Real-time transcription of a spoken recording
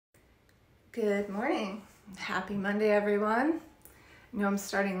Good morning. Happy Monday, everyone. I know I'm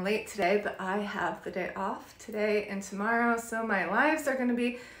starting late today, but I have the day off today and tomorrow, so my lives are going to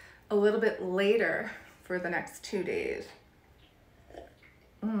be a little bit later for the next 2 days.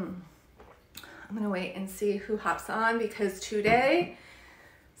 I'm going to wait and see who hops on because today,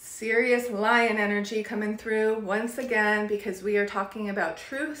 serious lion energy coming through once again because we are talking about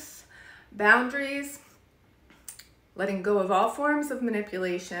truth, boundaries, letting go of all forms of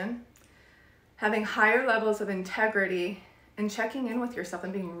manipulation, having higher levels of integrity, and checking in with yourself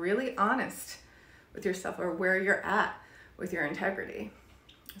and being really honest with yourself or where you're at with your integrity.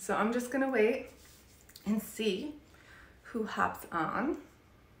 So I'm just gonna wait and see who hops on.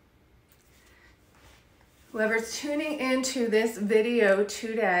 Whoever's tuning into this video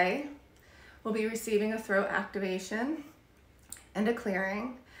today will be receiving a throat activation and a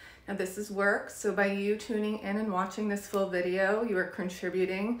clearing. Now this is work, so by you tuning in and watching this full video, you are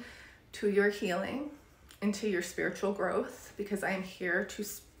contributing to your healing and to your spiritual growth because I am here to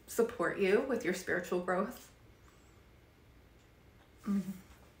support you with your spiritual growth. I'm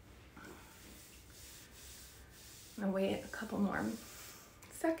gonna wait a couple more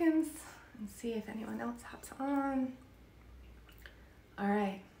seconds and see if anyone else hops on. All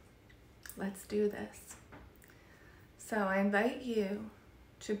right, let's do this. So I invite you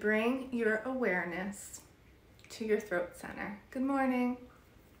to bring your awareness to your throat center. Good morning.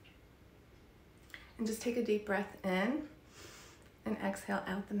 And just take a deep breath in and exhale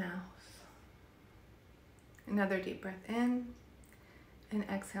out the mouth. Another deep breath in and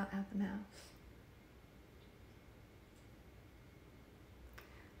exhale out the mouth.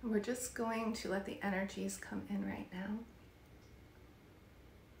 And we're just going to let the energies come in right now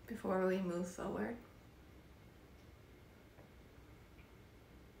before we move forward.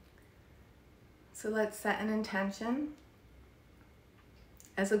 So let's set an intention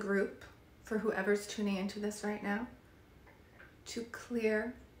as a group for whoever's tuning into this right now to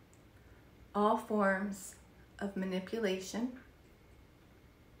clear all forms of manipulation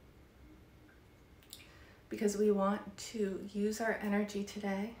because we want to use our energy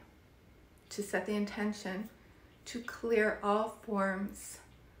today to set the intention to clear all forms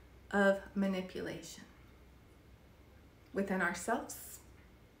of manipulation within ourselves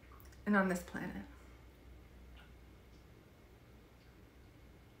and on this planet.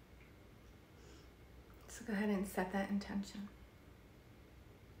 So go ahead and set that intention.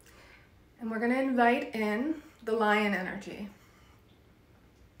 And we're going to invite in the lion energy.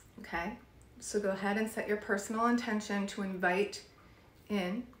 Okay? So go ahead and set your personal intention to invite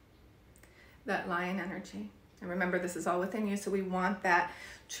in that lion energy. And remember, this is all within you, so we want that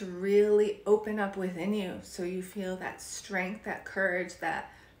to really open up within you so you feel that strength, that courage,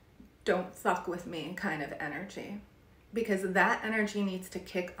 that don't fuck with me kind of energy. Because that energy needs to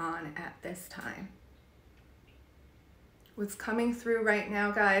kick on at this time. What's coming through right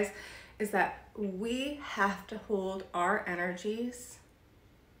now, guys, is that we have to hold our energies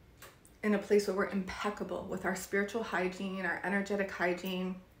in a place where we're impeccable with our spiritual hygiene, our energetic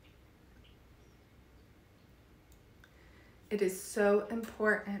hygiene. It is so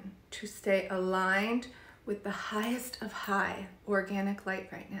important to stay aligned with the highest of high organic light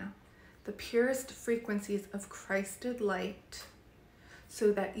right now, the purest frequencies of Christed light,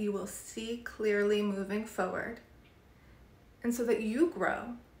 so that you will see clearly moving forward. And so that you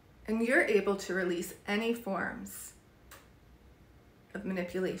grow and you're able to release any forms of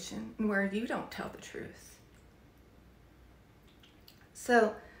manipulation and where you don't tell the truth.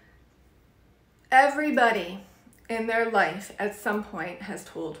 So everybody in their life at some point has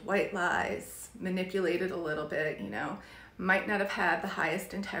told white lies, manipulated a little bit, might not have had the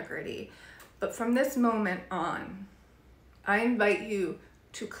highest integrity. But from this moment on, I invite you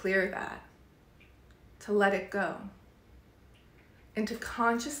to clear that, to let it go, and to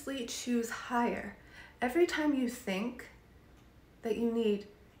consciously choose higher. Every time you think that you need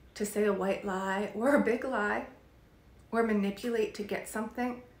to say a white lie or a big lie or manipulate to get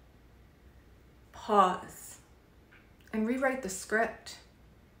something, pause and rewrite the script.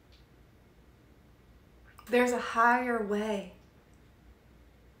 There's a higher way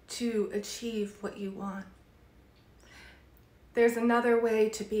to achieve what you want. There's another way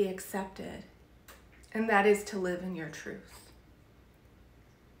to be accepted, and that is to live in your truth.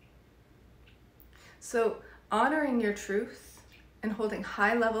 So honoring your truth and holding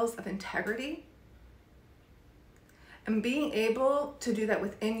high levels of integrity and being able to do that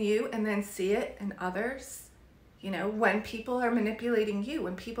within you and then see it in others, when people are manipulating you,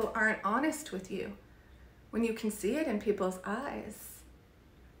 when people aren't honest with you, when you can see it in people's eyes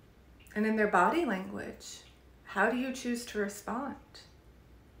and in their body language, how do you choose to respond?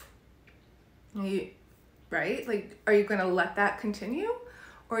 Right? Like, are you going to let that continue?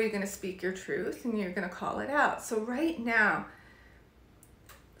 Or are you going to speak your truth and you're going to call it out? So right now,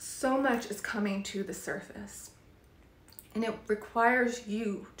 so much is coming to the surface. And it requires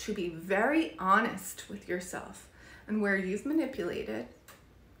you to be very honest with yourself and where you've manipulated,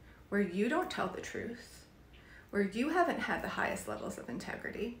 where you don't tell the truth, where you haven't had the highest levels of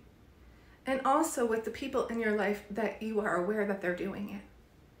integrity, and also with the people in your life that you are aware that they're doing it.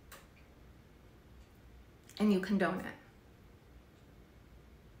 And you condone it.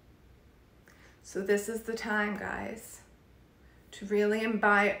 So this is the time, guys, to really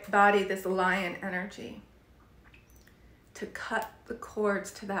embody this lion energy, to cut the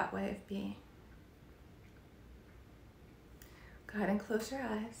cords to that way of being. Go ahead and close your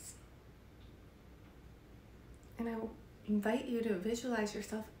eyes. And I will invite you to visualize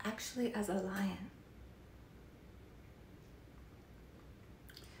yourself actually as a lion.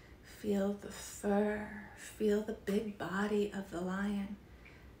 Feel the fur, feel the big body of the lion,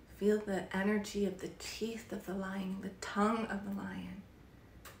 feel the energy of the teeth of the lion, the tongue of the lion.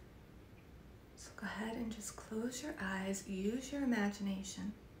 So go ahead and just close your eyes, use your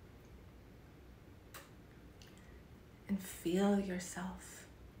imagination, and feel yourself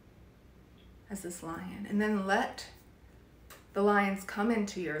as this lion. And then let the lions come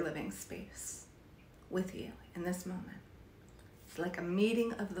into your living space with you in this moment. It's like a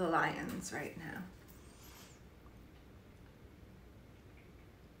meeting of the lions right now.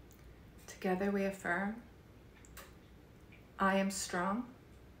 Together we affirm, I am strong,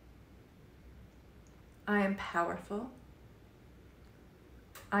 I am powerful,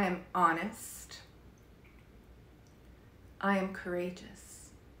 I am honest, I am courageous,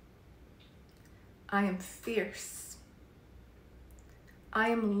 I am fierce, I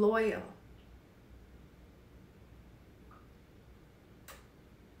am loyal,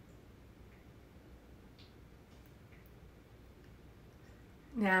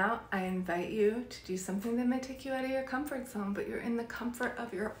 now I invite you to do something that might take you out of your comfort zone, but you're in the comfort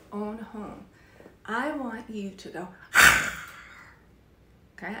of your own home. I want you to go,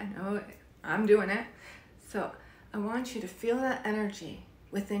 okay, I know I'm doing it. So I want you to feel that energy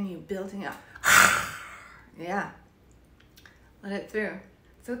within you building up. Yeah, let it through.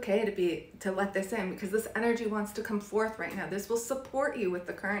 It's okay to let this in because this energy wants to come forth right now. This will support you with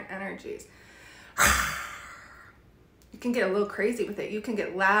the current energies. You can get a little crazy with it. You can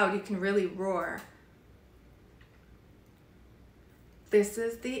get loud. You can really roar. This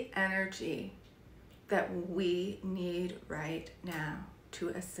is the energy that we need right now to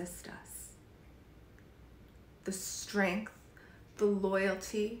assist us. The strength, the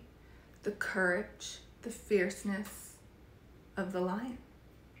loyalty, the courage, the fierceness of the lion.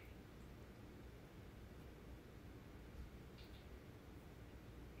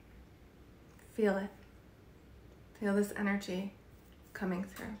 Feel it. Feel this energy coming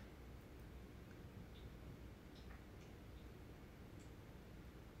through.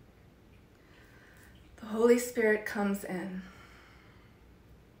 The Holy Spirit comes in.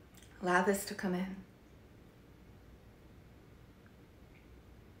 Allow this to come in.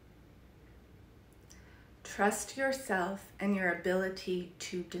 Trust yourself and your ability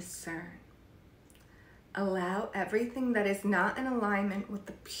to discern. Allow everything that is not in alignment with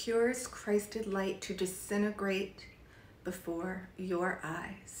the purest Christed light to disintegrate before your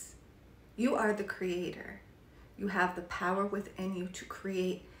eyes. You are the creator. You have the power within you to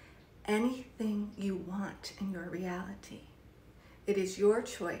create anything you want in your reality. It is your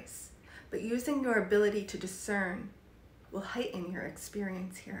choice, but using your ability to discern will heighten your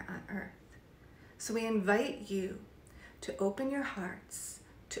experience here on earth. So we invite you to open your hearts,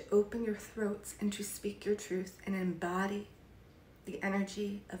 to open your throats, and to speak your truth and embody the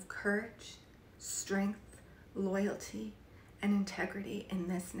energy of courage, strength, loyalty, and integrity in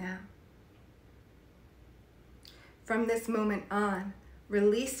this now. From this moment on,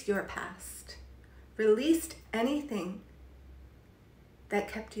 release your past. Release anything that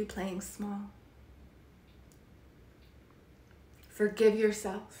kept you playing small. Forgive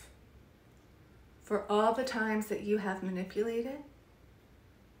yourself for all the times that you have manipulated,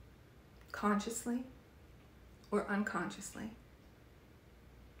 consciously or unconsciously.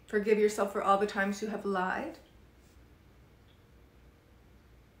 Forgive yourself for all the times you have lied.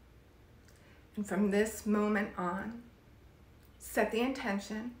 And from this moment on, set the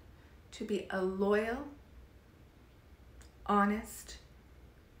intention to be a loyal, honest,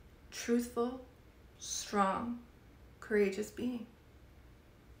 truthful, strong, courageous being.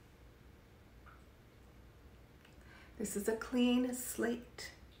 This is a clean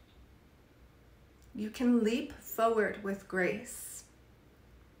slate. You can leap forward with grace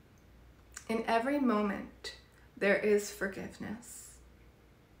In every moment, there is forgiveness.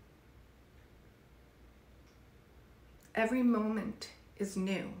 Every moment is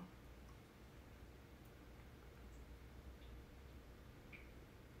new.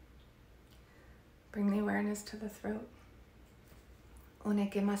 Bring the awareness to the throat.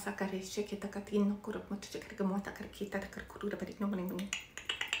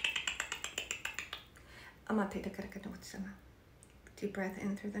 Deep breath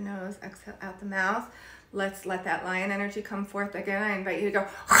in through the nose, exhale out the mouth. Let's let that lion energy come forth again. I invite you to go.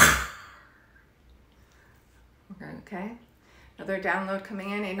 Okay. Another download coming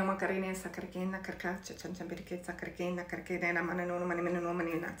in.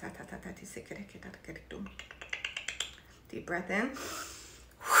 Deep breath in. Go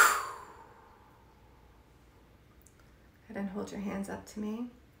ahead and hold your hands up to me.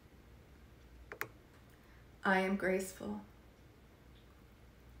 I am graceful.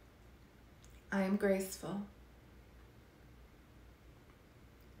 I am graceful.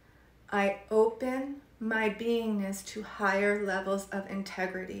 I open my beingness to higher levels of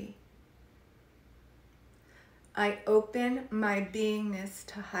integrity. I open my beingness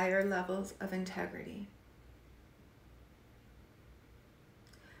to higher levels of integrity.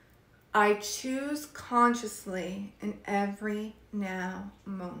 I choose consciously in every now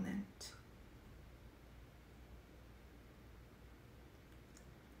moment.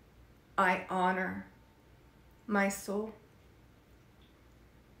 I honor my soul.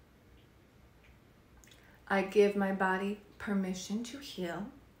 I give my body permission to heal.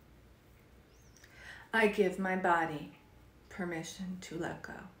 I give my body permission to let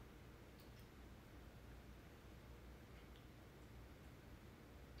go.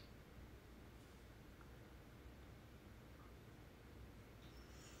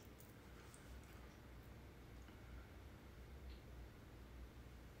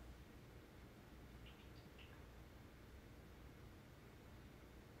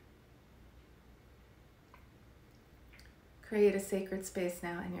 Create a sacred space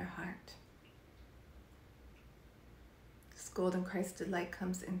now in your heart. This golden Christed light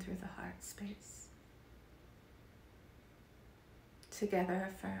comes in through the heart space. Together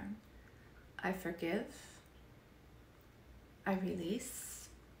affirm, I forgive, I release,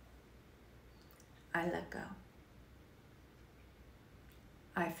 I let go.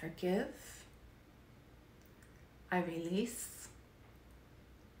 I forgive, I release,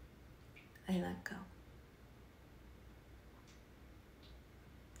 I let go.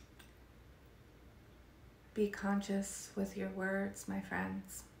 Be conscious with your words, my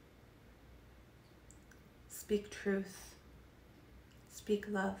friends. Speak truth. Speak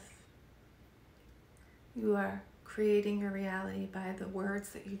love. You are creating your reality by the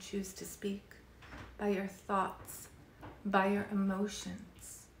words that you choose to speak, by your thoughts, by your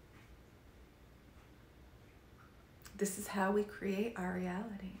emotions. This is how we create our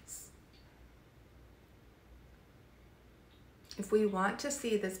realities. If we want to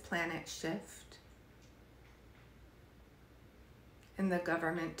see this planet shift, and the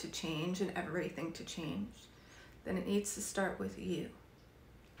government to change and everything to change, then it needs to start with you.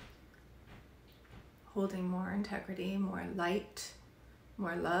 Holding more integrity, more light,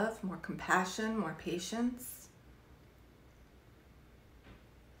 more love, more compassion, more patience.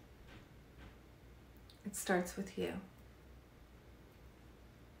 It starts with you.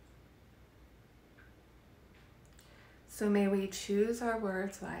 So may we choose our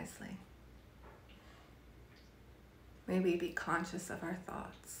words wisely. May we be conscious of our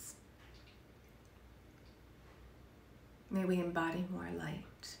thoughts. May we embody more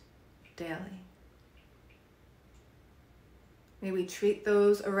light daily. May we treat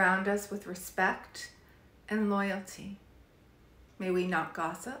those around us with respect and loyalty. May we not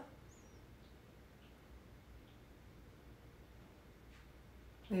gossip.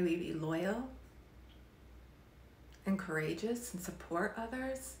 May we be loyal and courageous and support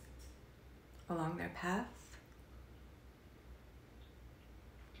others along their path.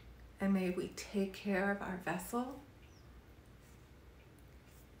 And may we take care of our vessel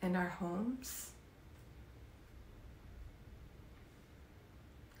and our homes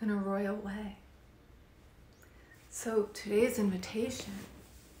in a royal way. So today's invitation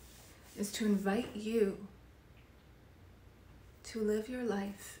is to invite you to live your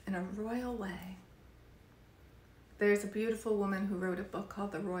life in a royal way. There's a beautiful woman who wrote a book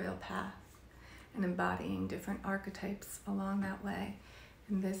called The Royal Path, and embodying different archetypes along that way.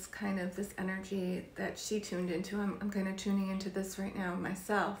 And this energy that she tuned into, I'm kind of tuning into this right now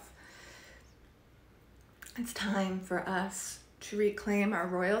myself. It's time for us to reclaim our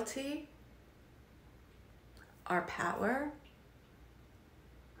royalty, our power,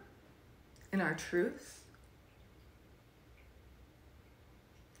 in our truth.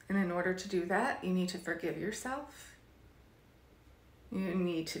 And in order to do that, you need to forgive yourself. You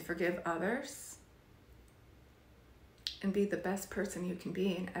need to forgive others. And be the best person you can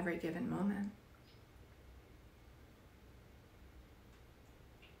be in every given moment.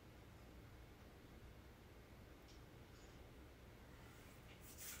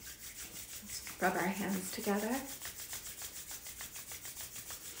 Let's rub our hands together.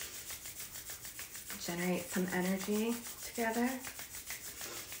 Generate some energy together.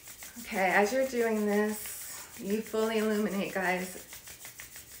 Okay, as you're doing this, you fully illuminate, guys.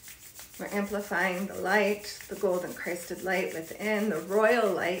 We're amplifying the light, the golden Christed light within, the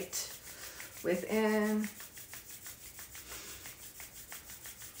royal light within.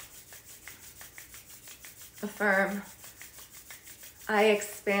 Affirm, I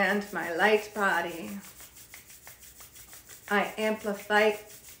expand my light body. I amplify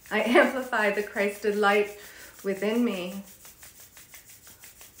the Christed light within me.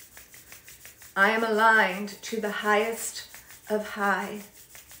 I am aligned to the highest of high.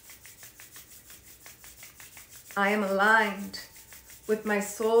 I am aligned with my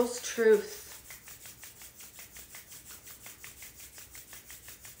soul's truth.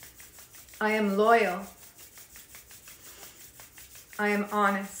 I am loyal. I am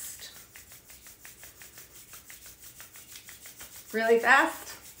honest. Really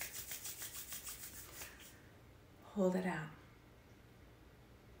fast. Hold it out.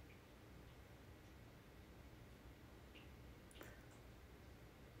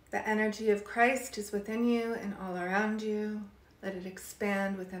 The energy of Christ is within you and all around you. Let it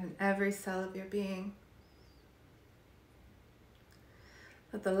expand within every cell of your being.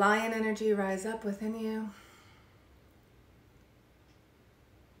 Let the lion energy rise up within you.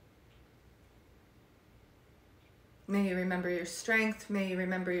 May you remember your strength. May you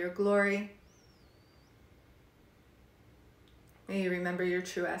remember your glory. May you remember your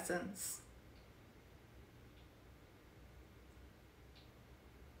true essence.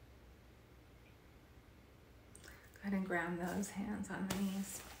 Go ahead and ground those hands on the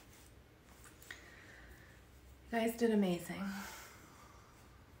knees. You guys did amazing.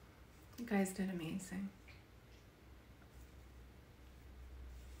 You guys did amazing.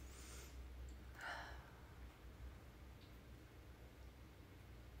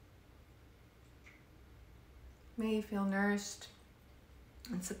 May you feel nourished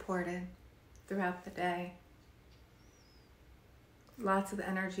and supported throughout the day. Lots of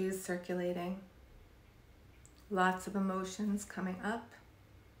energies circulating. Lots of emotions coming up.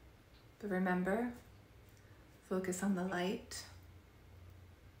 But remember, focus on the light.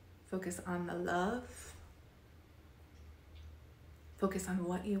 Focus on the love. Focus on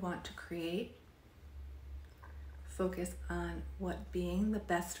what you want to create. Focus on what being the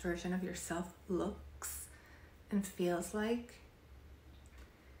best version of yourself looks and feels like.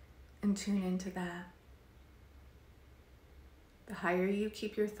 And tune into that. The higher you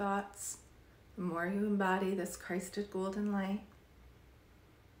keep your thoughts, the more you embody this Christed golden light,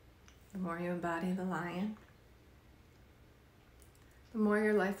 the more you embody the lion, the more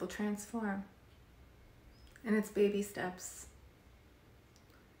your life will transform. And it's baby steps.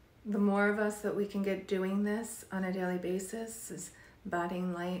 The more of us that we can get doing this on a daily basis, is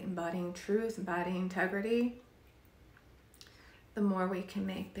embodying light, embodying truth, embodying integrity, the more we can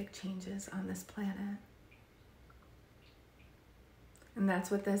make big changes on this planet. And that's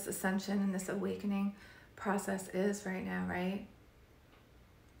what this ascension and this awakening process is right now, right?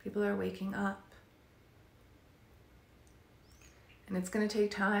 People are waking up. And it's going to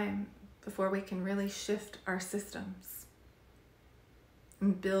take time before we can really shift our systems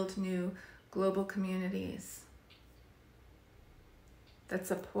and build new global communities that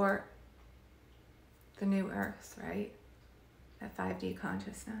support the new earth, right? That 5D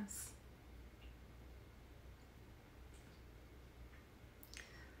consciousness.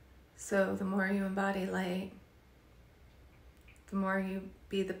 So the more you embody light, the more you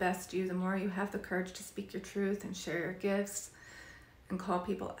be the best you, the more you have the courage to speak your truth and share your gifts and call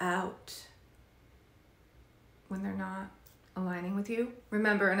people out when they're not aligning with you.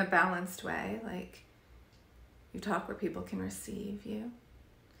 Remember, in a balanced way, like you talk where people can receive you.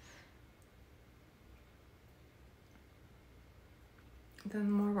 Then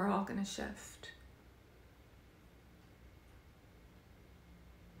the more we're all going to shift.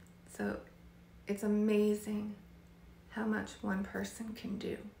 So it's amazing how much one person can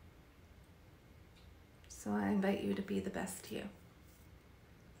do. So I invite you to be the best you.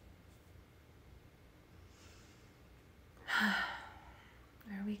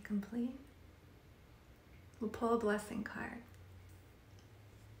 Are we complete? We'll pull a blessing card.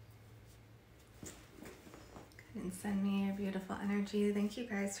 and send me your beautiful energy. Thank you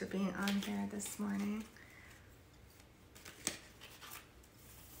guys for being on here this morning.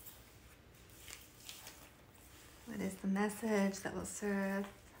 What is the message that will serve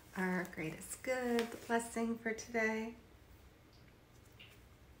our greatest good, the blessing for today?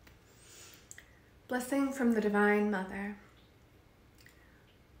 Blessing from the Divine Mother.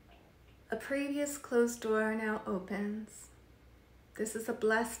 A previous closed door now opens. This is a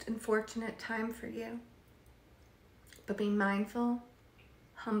blessed and fortunate time for you. But be mindful,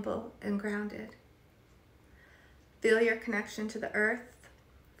 humble, and grounded. Feel your connection to the earth,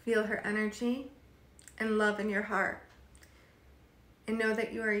 feel her energy and love in your heart, and know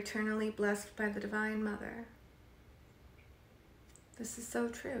that you are eternally blessed by the Divine Mother. This is so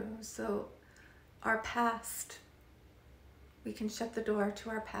true. So our past, we can shut the door to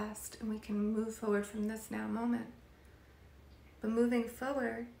our past and we can move forward from this now moment. But moving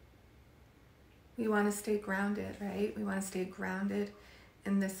forward, we want to stay grounded, right? We want to stay grounded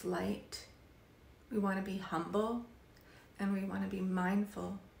in this light. We want to be humble, and we want to be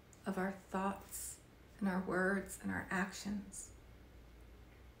mindful of our thoughts and our words and our actions.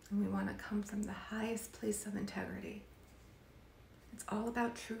 And we want to come from the highest place of integrity. It's all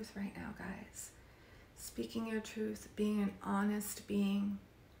about truth right now, guys. Speaking your truth, being an honest being,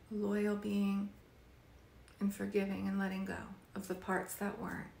 a loyal being, and forgiving and letting go of the parts that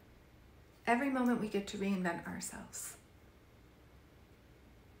weren't. Every moment we get to reinvent ourselves.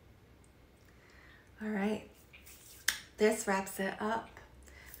 All right, this wraps it up.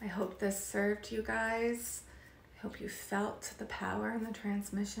 I hope this served you guys. I hope you felt the power and the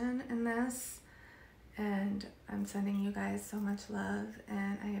transmission in this. And I'm sending you guys so much love,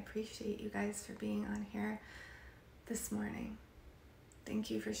 and I appreciate you guys for being on here this morning.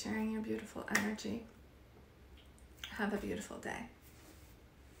 Thank you for sharing your beautiful energy. Have a beautiful day.